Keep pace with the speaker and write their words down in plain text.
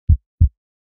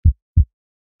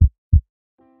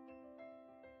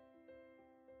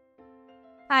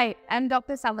Hi, I'm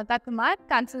Dr. Samatha Kumar,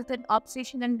 consultant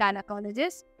obstetrician and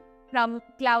gynecologist from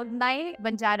Cloudnine,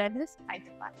 Banjara,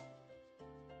 Hyderabad.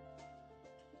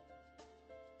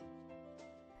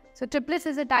 So triplets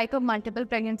is a type of multiple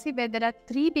pregnancy where there are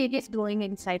 3 babies growing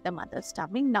inside the mother's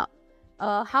stomach. Now,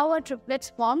 how are triplets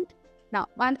formed? Now,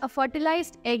 a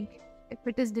fertilized egg, if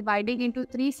it is dividing into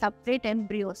 3 separate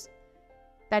embryos,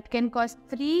 that can cause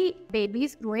 3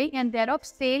 babies growing, and they are of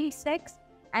same sex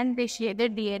and they share the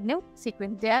DNA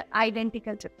sequence. They are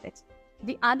identical triplets.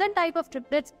 The other type of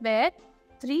triplets where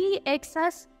 3 eggs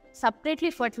are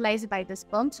separately fertilized by the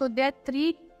sperm. So there are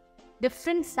 3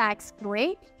 different sacs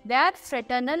growing. They are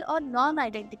fraternal or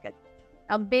non-identical.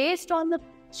 Now, based on the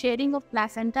sharing of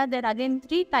placenta, there are again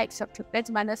 3 types of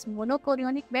triplets. One is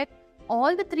monochorionic, where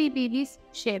all the 3 babies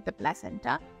share the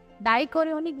placenta.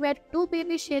 Dichorionic, where 2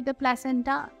 babies share the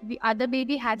placenta, the other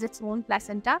baby has its own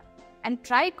placenta. And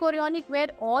trichorionic, where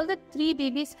all the 3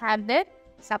 babies have their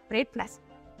separate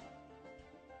placenta.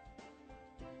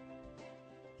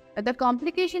 The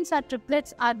complications of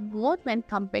triplets are more when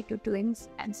compared to twins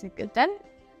and singleton.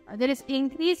 There is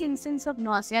increased incidence of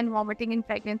nausea and vomiting in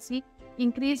pregnancy,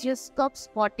 increased risk of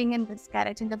spotting and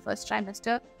miscarriage in the first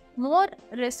trimester, more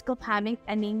risk of having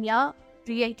anemia,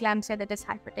 preeclampsia, that is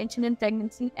hypertension in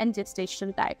pregnancy, and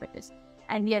gestational diabetes.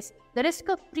 And yes, the risk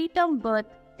of preterm birth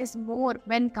is more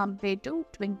when compared to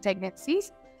twin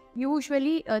pregnancies.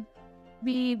 Usually,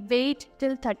 we wait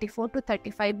till 34 to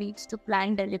 35 weeks to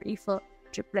plan delivery for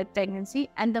triplet pregnancy,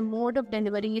 and the mode of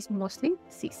delivery is mostly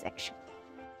C-section.